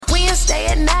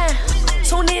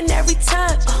every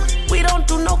time. We don't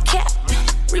do no cap.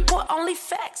 Report only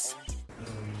facts.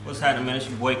 What's happening, man? It's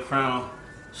your boy Crown.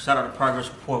 Shout out to Progress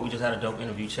Report. We just had a dope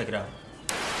interview. Check it out.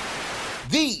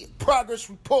 The Progress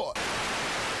Report.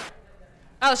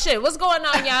 Oh shit, what's going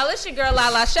on, y'all? It's your girl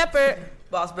Lala Shepherd.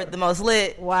 Boss Britt the most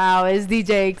lit. Wow, it's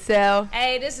DJ Excel.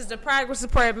 Hey, this is the Progress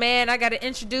Report, man. I gotta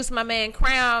introduce my man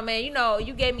Crown, man. You know,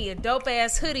 you gave me a dope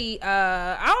ass hoodie.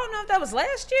 I don't know if that was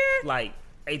last year. Like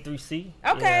A3C.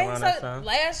 Okay, Yeah, so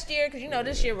last year, because you know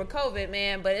this year with COVID,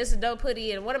 man, but it's a dope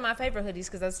hoodie and one of my favorite hoodies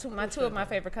because that's two of my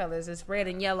favorite colors. It's red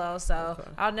and yellow, so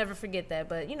I'll never forget that.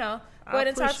 But you know, go ahead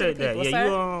and talk to the people, yeah,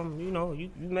 sir. you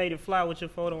made it fly with your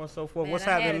photo and so forth. Man, What's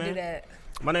I happening, had to man? do that.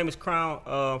 My name is Crown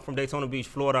from Daytona Beach,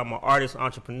 Florida. I'm an artist,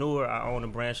 entrepreneur. I own a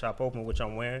brand Shop Open, which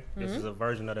I'm wearing. This is a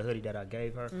version of the hoodie that I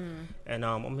gave her. And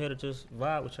I'm here to just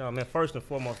vibe with y'all. Man, first and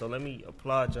foremost, though, let me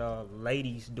applaud y'all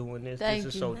ladies doing this. Thank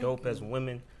this is you. so dope as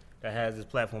women that has this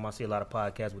platform. I see a lot of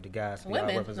podcasts with the guys. So y'all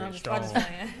Women? represent No, strong I'm just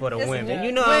playing. for the Listen, women.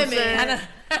 You know what I'm saying?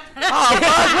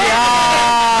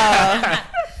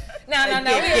 No,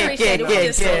 we appreciate it. We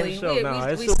just silly.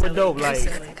 It's We super silly. dope. We Like,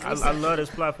 silly. I love this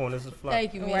platform. This is fly.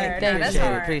 Thank you, man. Word. Thank No, that's you.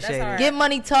 hard. Appreciate That's it. hard. Get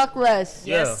money, talk less.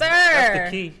 Yes, Yeah, sir.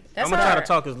 That's the key. That's I'm gonna try to hard.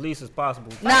 talk as least as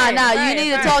possible. Nah, Right, you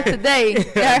need right. to talk today.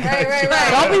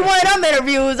 right. Don't be one of them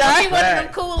interviews, Be huh? one of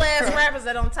them cool ass rappers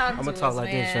that don't talk I'm to gonna talk us,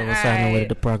 like man. this. So what's All happening with right.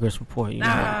 the Progress Report? You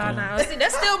know, No. See,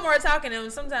 that's still more talking to them.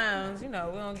 Sometimes, you know,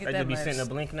 we don't get They that just be much. sitting there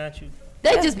blinking at you.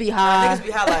 They just be high. Niggas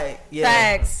be highlight. Yeah.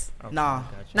 Facts. Nah.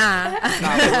 Nah. With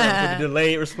the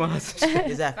delayed response.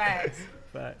 Exactly. Facts.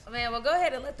 Facts. Man, well, go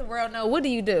ahead and let the world know. What do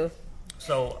you do?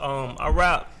 So I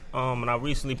rap, and I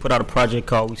recently put out a project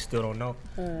called We Still Don't Know.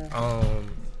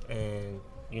 And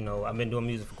you know, I've been doing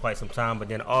music for quite some time, but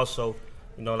then also,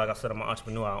 you know, like I said, I'm an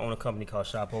entrepreneur. I own a company called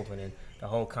Shop Open, and the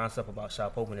whole concept about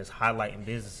Shop Open is highlighting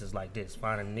businesses like this,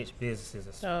 finding niche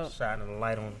businesses and shining a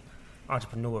light on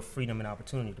entrepreneur freedom and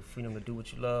opportunity, the freedom to do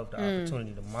what you love, the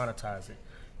opportunity to monetize it.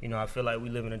 You know, I feel like we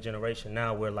live in a generation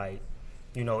now where, like,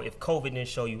 you know, if COVID didn't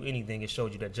show you anything, it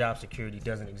showed you that job security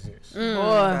doesn't exist.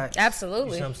 Boy.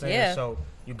 Absolutely. You see what I'm saying? Yeah. So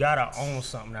you gotta own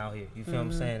something out here. You feel what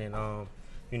I'm saying? And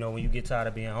you know, when you get tired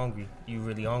of being hungry, you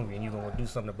really hungry, and you're gonna do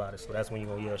something about it. So that's when you're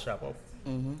gonna yell Shop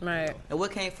Open. Right. And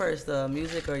what came first, the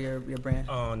music or your brand?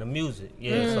 The music,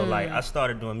 yeah. So like, I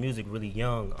started doing music really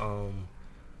young.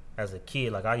 As a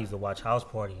kid, like I used to watch House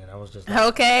Party, and I was just like,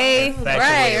 Okay.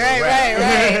 infatuated with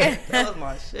Right. That was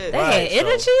my shit. They Right, had so-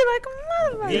 energy like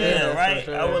a motherfucker. Yeah, right. for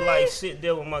sure. I would like sit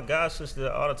there with my god sister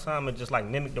all the time and just like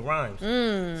mimic the rhymes.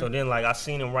 So then like I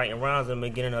seen him writing rhymes in the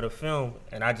beginning of the film,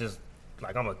 and I just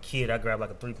like, I'm a kid, I grabbed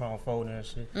like a 3-pound folder and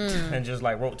shit, and just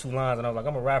like wrote 2 lines, and I was like,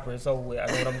 I'm a rapper, it's over with. I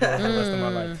know what I'm doing for the rest of my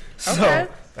life. So Okay.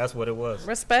 that's what it was.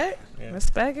 Respect. Yeah.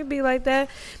 Respect. It be like that.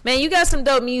 Man, you got some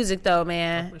dope music though,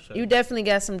 man. appreciate You it. definitely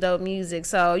got some dope music.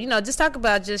 So, you know, just talk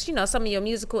about just, you know, some of your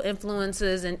musical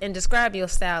influences and describe your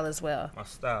style as well. My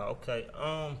style, okay.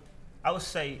 I would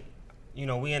say, you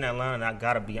know, we in Atlanta, and I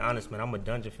gotta be honest, man. I'm a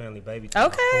Dungeon Family baby. to my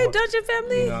Okay, core. Dungeon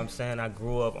Family. You know what I'm saying? I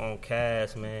grew up on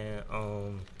Cass, man.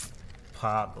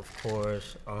 Pop, of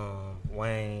course.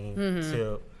 Wayne,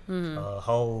 Tip,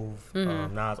 Hove,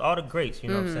 Nas, all the greats. You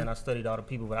know what I'm saying? I studied all the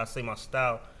people, but I say my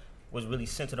style was really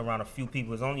centered around a few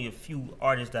people. There's only a few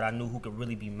artists that I knew who could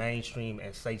really be mainstream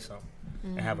and say something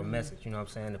and have a message. You know what I'm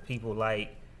saying? The people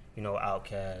like, you know,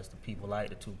 Outkast, the people like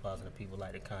the Tupacs, and the people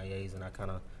like the Kanyes, and I kind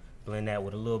of blend that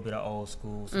with a little bit of old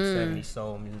school, some 70s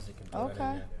soul music and throw that in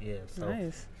there. Yeah, so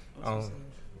Nice.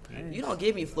 You don't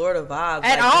give me Florida vibes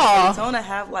At like, all. Does Daytona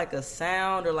have like a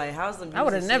sound or like how's the music I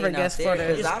would've never scene out guessed there? Florida.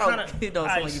 'Cause It's I don't. kinda, You don't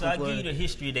alright, sound like you so from I give you Florida. the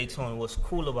history of Daytona. What's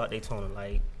cool about Daytona,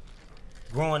 like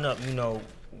growing up, you know,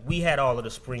 we had all of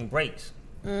the spring breaks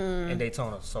in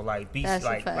Daytona. So like beach, That's a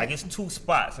like fact. it's 2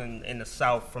 spots in the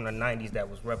South from the '90s that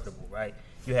was reputable, right?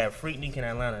 You had Freaknik in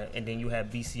Atlanta, and then you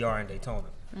had BCR in Daytona.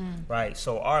 Right,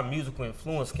 so our musical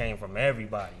influence came from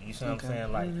everybody. You see what I'm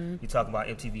saying? Like you talk about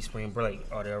MTV Spring Break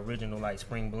or the original like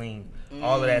Spring Bling.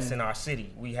 All of that's in our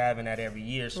city. We having that every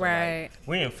year. So Right. like,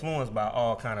 we're influenced by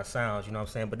all kind of sounds. You know what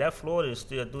I'm saying? But that Florida is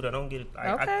still do that. Don't get it.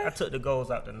 Like, Okay. I took the goals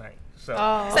out tonight. So So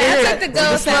I took the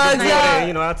ghost yeah,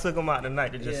 you know, I took them out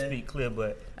tonight to just Yeah. speak clear.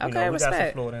 But you Okay, know, we got some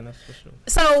respect. Florida in us for sure.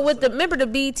 So with the remember the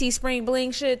BT Spring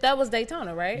Bling shit, that was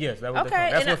Daytona, right? Yes, that was okay.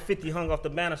 Daytona. That's and when 50 hung off the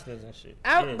banisters and shit.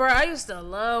 I, bro, I used to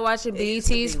love watching used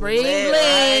to BT be Spring lit, Bling.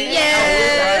 right?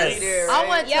 Yes. Right. There, I right?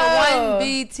 went to Yo. one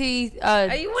BT.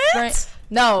 You went? spring-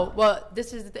 No, well,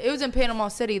 this is it was in Panama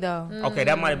City though. Okay,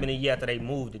 that might have been a year after they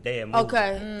moved. The day it moved.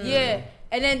 Okay, yeah,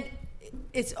 and then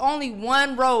it's only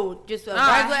one road, just a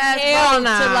Ah, regular ass hell road to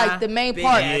nah. like the main Big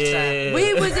park. ass Yeah.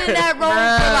 We was in that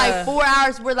road for like 4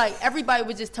 hours where like everybody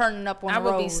was just turning up on I the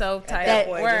road. would be so tight. that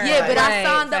point, Word. Yeah, but I Right,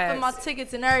 signed up for my facts.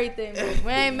 tickets and everything, but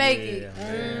we ain't make it.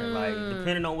 Man. Like,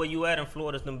 depending on where you at in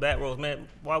Florida, them back roads, man.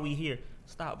 Why we here?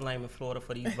 Stop blaming Florida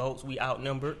for these votes. We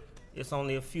outnumbered. It's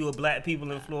only a few black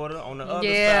people in Florida on the other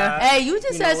Yeah. side. Hey, you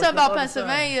just said know, something it's the about other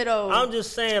Pennsylvania though. I'm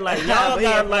just saying, like, y'all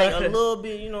Yeah, got like but- a little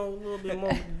bit, a little bit more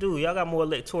to do. Y'all got more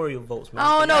electoral votes, man.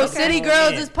 I don't know. Y'all City come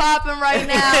Girls in. is popping right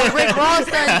now. Rick Ross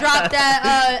done dropped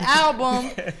that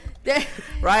album.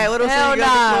 Right, what else Hell you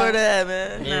got nah. in Florida at,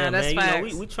 man? Yeah, Nah, that's man.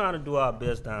 facts. We trying to do our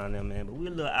best down there, man. But we're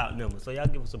a little outnumbered, so y'all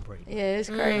give us a break. Yeah, it's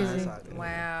crazy.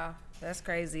 Wow. That's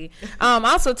crazy.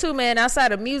 Also, too, man,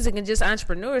 outside of music and just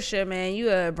entrepreneurship, man,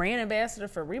 you a brand ambassador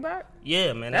for Reebok?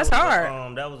 Yeah, man. That's that was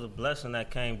hard. That was a blessing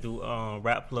that came through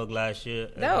Rap Plug last year.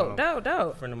 And, Dope.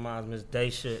 A friend of mine, Miss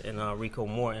Daisha and Rico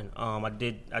Morton. I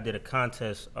did a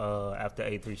contest after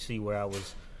A3C where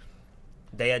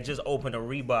they had just opened a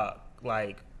Reebok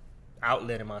like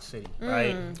outlet in my city,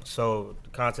 right? So the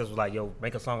contest was like, yo,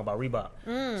 make a song about Reebok.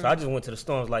 So I just went to the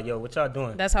store and was like, yo, what y'all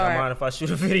doing? That's hard. Don't mind if I shoot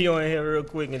a video in here real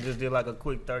quick and just did like a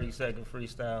quick 30-second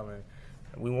freestyle and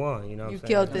we won, you know what You I'm saying?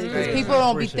 killed it. That's Because crazy. people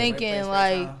don't be Appreciate it. thinking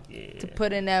Right like place, to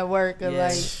put in that work of Yeah.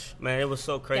 like. Man, it was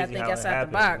so crazy think how it outside the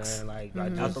happened, box. man.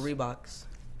 Like, Out the Reeboks.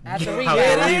 After Out Reebok.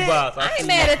 the Reeboks. I ain't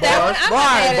mad at that one. I'm not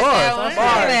mad at that one. I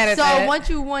ain't mad at So that. once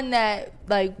you won that,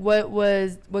 like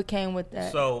what came with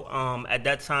that? So at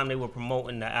that time they were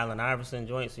promoting the Allen Iverson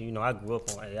joint. So I grew up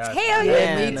on AI. Hell Yeah,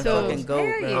 yeah. me the too. fucking goat,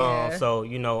 Hell man. yeah. So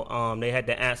they had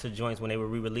the answer joints when they were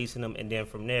re-releasing them, and then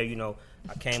from there,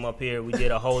 I came up here. We did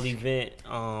a whole event,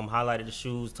 highlighted the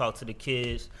shoes, talked to the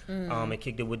kids, and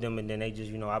kicked it with them, and then they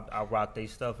just, I rock their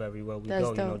stuff everywhere we That's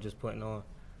go. dope. Just putting on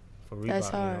for Reebok. That's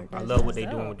hard. I That's love what they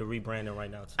dope. doing with the rebranding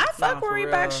right now too. I fuck Nah, with for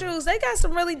Reebok real. shoes. They got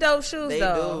some really dope shoes, They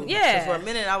though. do. Yeah. 'Cause for a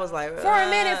minute, I was like, For a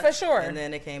minute, for sure. And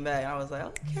then they came back, and I was like,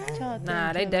 okay.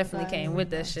 Nah, they definitely came with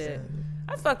that shit.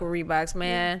 I fuck with Reeboks,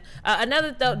 man.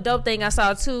 Another dope thing I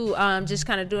saw too, just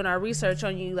kind of doing our research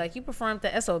on you, like you performed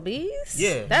the SOBs.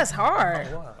 Yeah. That's hard.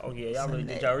 Oh yeah, y'all really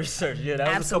did y'all research. Yeah, that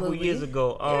was a Absolutely. couple years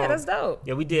ago. Yeah, that's dope.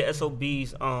 Yeah, we did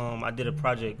SOBs. I did a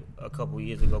project a couple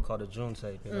years ago called the June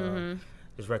Tape.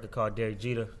 This record called Derek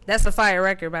Jeter. That's a fire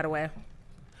record, by the way.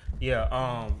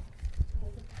 Yeah,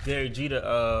 Derek Jeter,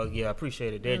 I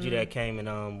appreciate it. Derek Jeter that came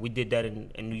and we did that in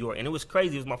New York. And it was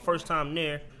crazy. It was my first time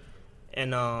there.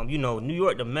 And, New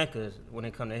York, the Mecca when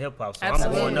it come to hip hop. So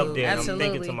Absolutely. I'm going up there and Absolutely.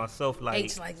 I'm thinking to myself, like,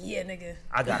 H like, yeah, nigga.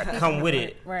 I got to come with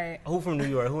it. Right. Who from New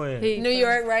York? Who in? New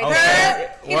York, right? Okay.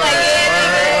 He like,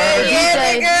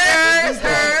 yeah, DJ.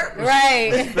 nigga. Right.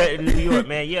 Respect in New York,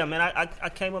 man. Yeah, man. I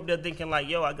came up there thinking like,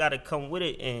 yo, I gotta come with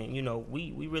it, and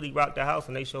we really rocked the house,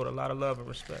 and they showed a lot of love and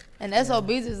respect. And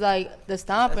SOBs is like the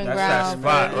stomping That's that ground.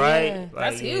 spot, bro. right? Yeah. Like,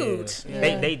 That's huge.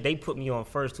 Yeah. They put me on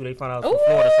first too. They found out I was from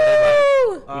Florida, so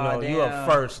they Ooh. like, you up damn.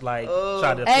 first, like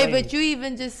try to. Hey, play but me. you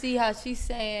even just see how she's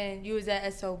saying you was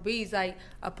at SOBs. Like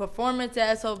a performance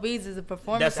at SOBs is a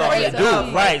performance. That's all at they do,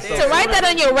 SOBs. right? To write that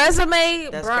on your resume,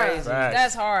 That's bruh, crazy. Right.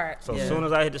 that's hard. So Yeah. as soon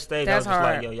as I hit the stage, That's I was just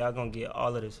hard. like, yo, y'all gonna get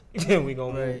all of this. We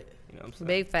gonna move. Right. You know what I'm saying?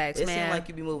 Big facts, It man. seemed like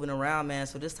you be moving around, man.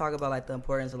 So just talk about like the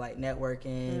importance of like networking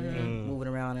and moving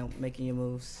around and making your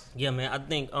moves. Yeah, man. I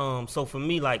think so. For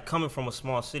me, like coming from a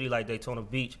small city like Daytona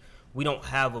Beach, we don't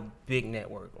have a big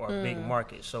network or a big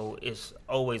market, so it's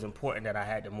always important that I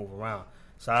had to move around.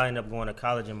 So I ended up going to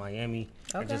college in Miami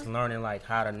and just learning like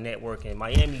how to network. And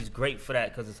Miami's great for that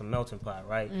because it's a melting pot,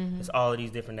 right? It's all of these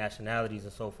different nationalities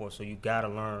and so forth. So you gotta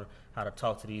learn how to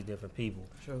talk to these different people.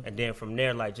 True. And then from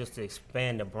there, like just to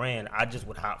expand the brand, I just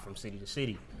would hop from city to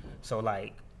city. So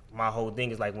like my whole thing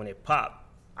is like when it popped,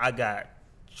 I got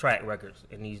track records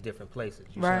in these different places.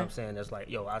 You see what I'm Right. saying? That's like,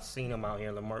 yo, I seen them out here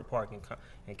in Leimert Park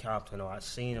in Compton, or I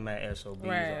seen them at SOBs,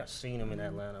 Right. or I seen them in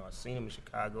Atlanta, or I seen them in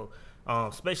Chicago.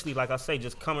 Especially, like I say,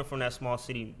 just coming from that small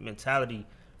city mentality,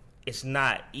 it's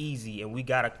not easy, and we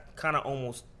gotta kind of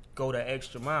almost go the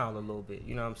extra mile a little bit.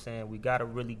 You know what I'm saying? We gotta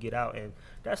really get out, and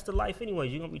that's the life anyway.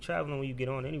 You're gonna be traveling when you get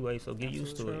on anyway, so get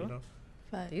used to it. You know?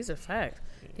 These are facts.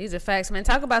 These are facts, man.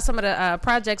 Talk about some of the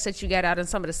projects that you got out and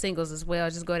some of the singles as well.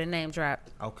 Just go ahead and name drop.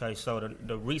 Okay, so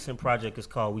the recent project is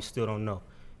called We Still Don't Know.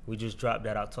 We just dropped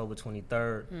that October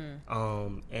 23rd.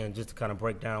 And just to kind of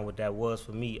break down what that was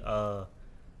for me,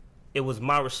 it was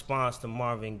my response to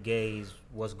Marvin Gaye's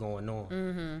What's Going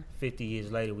On. 50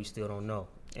 years later, we still don't know.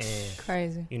 And,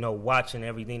 Crazy. watching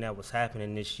everything that was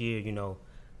happening this year,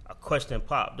 a question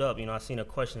popped up. I seen a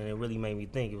question and it really made me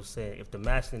think. It was saying, if the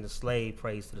master and the slave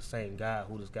prays to the same God,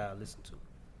 who does God listen to?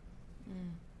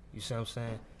 You see what I'm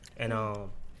saying? And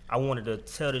I wanted to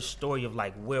tell this story of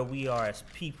like where we are as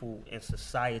people in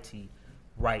society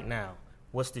right now.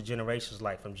 What's the generations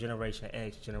like from Generation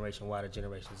X, Generation Y to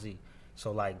Generation Z?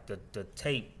 So like the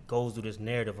tape goes through this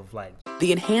narrative of like.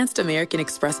 The Enhanced American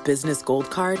Express Business Gold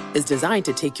Card is designed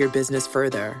to take your business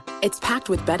further. It's packed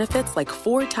with benefits like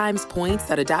 4 times points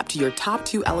that adapt to your top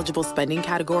 2 eligible spending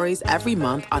categories every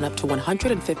month on up to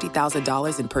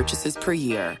 $150,000 in purchases per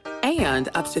year. And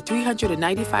up to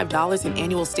 $395 in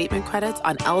annual statement credits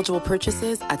on eligible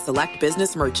purchases at select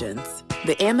business merchants.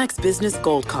 The Amex Business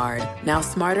Gold Card, now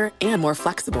smarter and more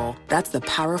flexible. That's the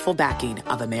powerful backing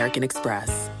of American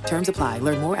Express. Terms apply.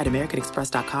 Learn more at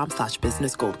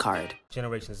americanexpress.com/businessgoldcard.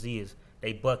 Generation Z is,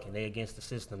 they bucking, they against the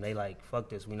system. They like, fuck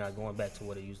this, we're not going back to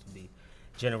what it used to be.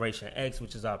 Generation X,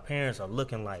 which is our parents, are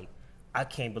looking like, I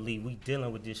can't believe we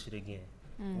dealing with this shit again.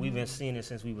 We've been seeing it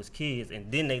since we was kids,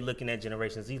 and then they looking at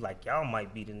Generation Z like, y'all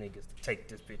might be the niggas to take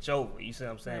this bitch over. You see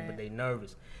what I'm saying? Right. But they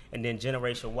nervous. And then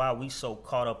Generation Y, we so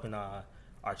caught up in our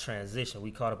transition. We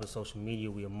caught up in social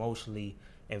media. We emotionally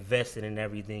invested in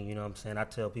everything. You know what I'm saying? I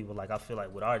tell people, like, I feel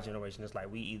like with our generation, it's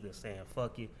like we either saying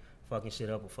fuck it, fucking shit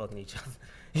up, or fucking each other.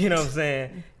 You know what I'm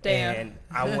saying? Damn. And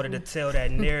I wanted to tell that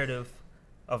narrative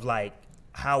of like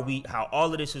how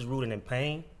all of this is rooted in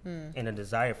pain and a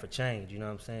desire for change. You know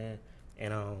what I'm saying?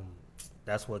 And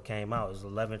that's what came out. It was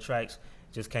 11 tracks.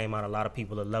 Just came out. A lot of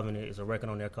people are loving it. It's a record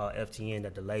on there called FTN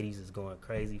that the ladies is going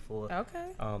crazy for. Okay.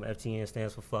 FTN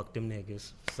stands for Fuck Them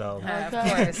Niggas. So, of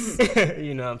course.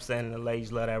 you know what I'm saying? And the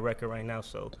ladies love that record right now.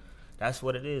 So that's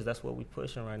what it is. That's what we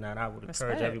pushing right now. And I would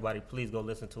encourage everybody, please go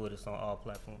listen to it. It's on all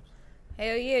platforms.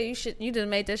 Hell yeah, you should. You just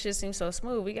made that shit seem so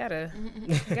smooth. We gotta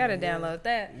download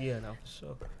that. Yeah, no, for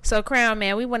sure. So Crown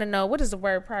Man, we want to know, what does the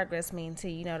word progress mean to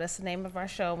you? You know, that's the name of our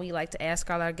show. We like to ask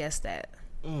all our guests that.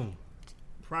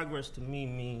 Progress to me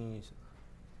means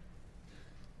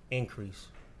increase.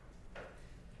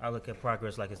 I look at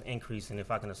progress like it's increase, and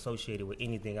if I can associate it with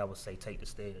anything, I would say take the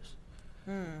stairs.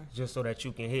 Just so that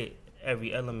you can hit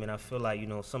every element. I feel like, you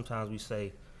know, sometimes we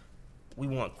say we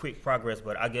want quick progress,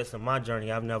 but I guess in my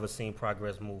journey, I've never seen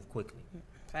progress move quickly.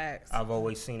 Facts. I've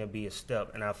always seen it be a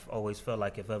step, and I've always felt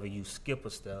like if ever you skip a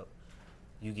step,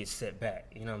 you get set back.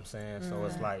 You know what I'm saying? So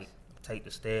it's like take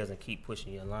the stairs and keep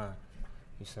pushing your line.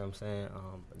 You see what I'm saying?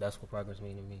 That's what progress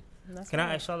means to me. Can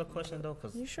I ask y'all a question though?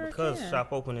 Because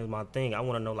Shop Open is my thing. I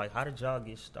want to know, like, how did y'all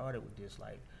get started with this?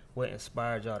 Like, what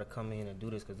inspired y'all to come in and do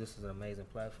this? Because this is an amazing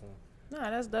platform. No,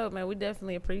 that's dope, man. We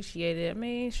definitely appreciate it. I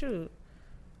mean, shoot.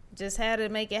 Just had to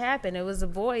make it happen. It was a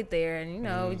void there, and, you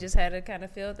know, we just had to kind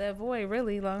of fill that void,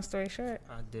 really, long story short.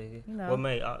 I dig it. You know. What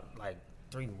made, like,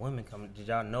 3 women come? Did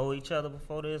y'all know each other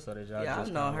before this, or did y'all just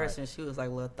I've known her since she was like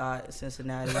a little thought in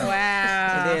Cincinnati.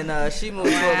 Wow. And then she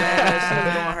moved to Atlanta. She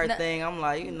was doing her thing. I'm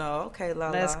like, you know, okay, la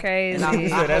la. That's crazy. And I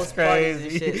That's host parties and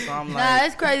crazy. shit, so I'm like, Nah,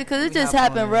 it's crazy because it just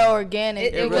happened real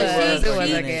organic. It Because was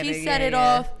she organic, set it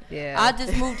yeah. off. Yeah. I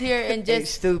just moved here and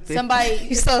just stupid.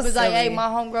 somebody so was like, "Hey, silly. my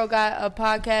homegirl got a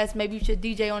podcast. Maybe you should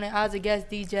DJ on it." I was a guest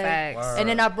DJ, Facts. and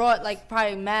then I brought like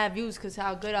probably mad views because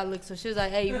how good I look. So she was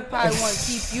like, "Hey, we probably want to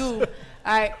keep you."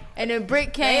 All right, and then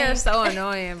Brick They came. are so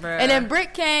annoying, bro. And then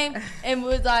Brick came and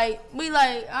was like,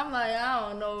 I'm like, I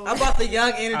don't know. I bought the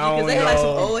young energy because they like some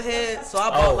old heads, so I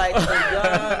bought like the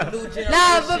young new generation.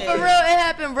 Nah, but for real, it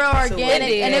happened real organic,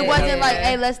 did. and it wasn't Yeah. like,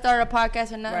 hey, let's start a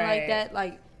podcast or nothing Right. like that.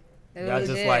 Like, Y'all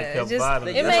just like kept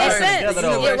vibing. It Let's made work sense. together,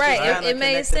 though. You're right. Trying to It made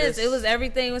connect to sense. this. It was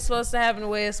everything was supposed to happen the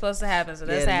way it's supposed to happen. So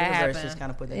that's the how it universe happened. just kind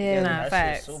of put that Yeah. together. Nah, That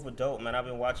facts. shit's super dope, man. I've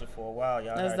been watching for a while.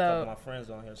 Y'all That's had a couple dope. of my friends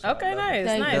on here. So I Okay, love it.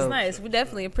 nice. Thank you. We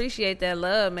definitely appreciate that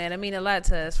love, man. I mean a lot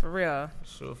to us, for real.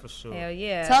 For sure. Hell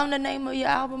yeah. tell them the name of your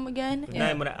album again. The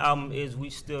name of the album is We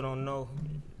Still Don't Know.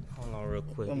 Hold on real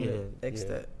quick. X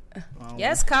that.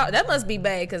 Yes, that must be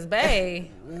Bae, because Bae.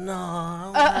 No,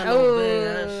 I don't have no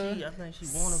babe. I think she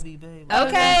wanna be babe.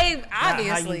 Okay, How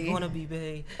obviously. you wanna be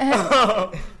babe?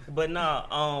 But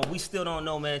nah, we still don't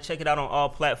know, man. Check it out on all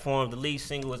platforms. The lead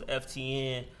single is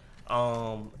FTN.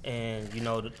 And you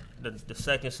know the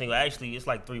second single, actually it's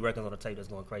like 3 records on the tape that's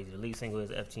going crazy. The lead single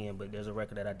is FTN, but there's a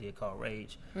record that I did called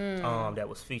Rage, that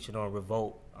was featured on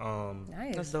Revolt.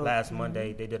 Nice. Last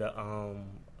Monday they did a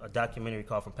documentary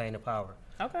called From Pain to Power.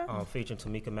 Okay. Featuring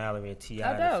Tamika Mallory and T.I.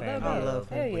 Oh, and dope, the family dope, of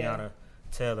dope. Hell yeah. Breonna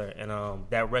Taylor. And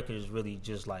that record is really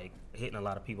just like hitting a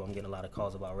lot of people. I'm getting a lot of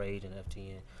calls about Rage and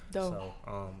FTN. Dope.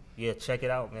 So yeah, check it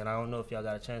out, man. I don't know if y'all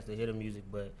got a chance to hear the music,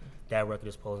 but that record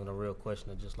is posing a real question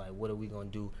of just like, what are we gonna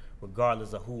do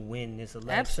regardless of who win this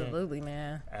election? Absolutely,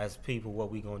 man. As people,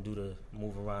 what we gonna do to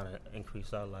move around and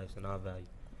increase our lives and our value.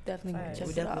 Definitely gonna Facts. check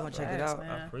We it definitely out. want to check it out. Man.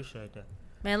 I appreciate that.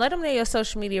 Man, let them know your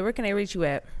social media. Where can they reach you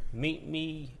at? Meet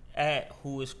me at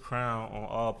Who Is Crown on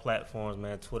all platforms,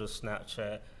 man. Twitter,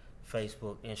 Snapchat,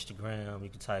 Facebook, Instagram. You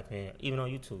can type in, even on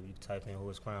YouTube, you can type in Who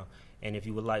is Crown. And if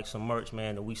you would like some merch,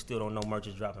 man, that we still don't know, merch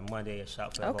is dropping Monday at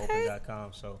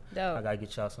shopforeveropen.com. So Dope. I got to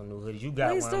get y'all some new hoodies. You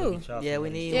got Please one. do. Get y'all Yeah, some we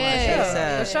hoodies. need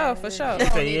For sure. She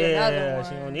don't need another one.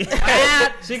 She don't need.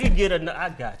 She can get I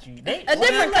got you. A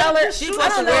different color. She I supposed to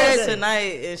don't know. wear it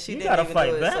tonight, and she You didn't gotta even fight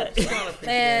do it. back. So she don't appreciate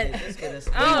Man, it. Just get us-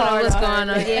 I don't know what's going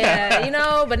on.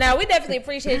 Yeah, but now we definitely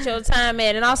appreciate your time,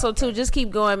 man. And also, too, just keep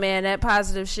going, man. That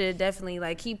positive shit, definitely,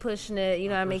 like, keep pushing it. You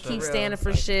know what I mean? Keep standing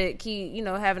for shit. Keep,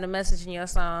 having a message in your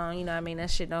song. You know what I mean?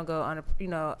 That shit don't go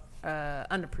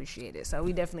unappreciated. So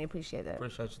we definitely appreciate that.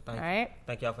 Appreciate you. Thank you. All right?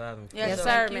 Thank y'all for having me. Yes,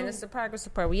 sir, man. It's the Progress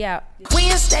Report. We out.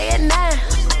 Wednesday at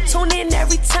 9. Tune in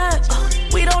every time.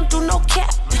 We don't do no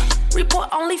cap. Report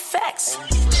only facts.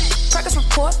 Progress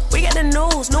Report. We got the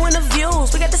news, new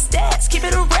interviews. We got the stats. Keep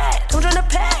it a rack. Come join the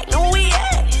pack. Know where we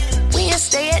at.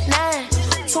 Wednesday at 9.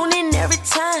 Tune in every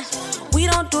time. We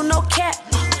don't do no cap.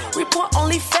 Report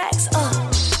only facts.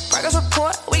 Progress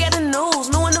Report. We got the news,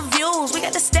 new interviews. We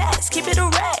got the stats. Keep it a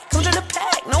rack. Come join the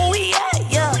pack. Know where we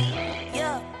at. Yeah.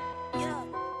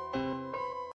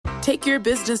 Take your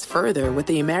business further with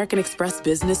the American Express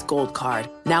Business Gold Card.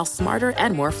 Now smarter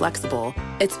and more flexible.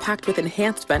 It's packed with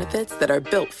enhanced benefits that are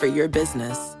built for your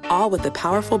business. All with the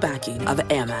powerful backing of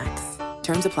Amex.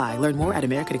 Terms apply. Learn more at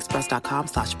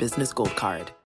americanexpress.com/businessgoldcard.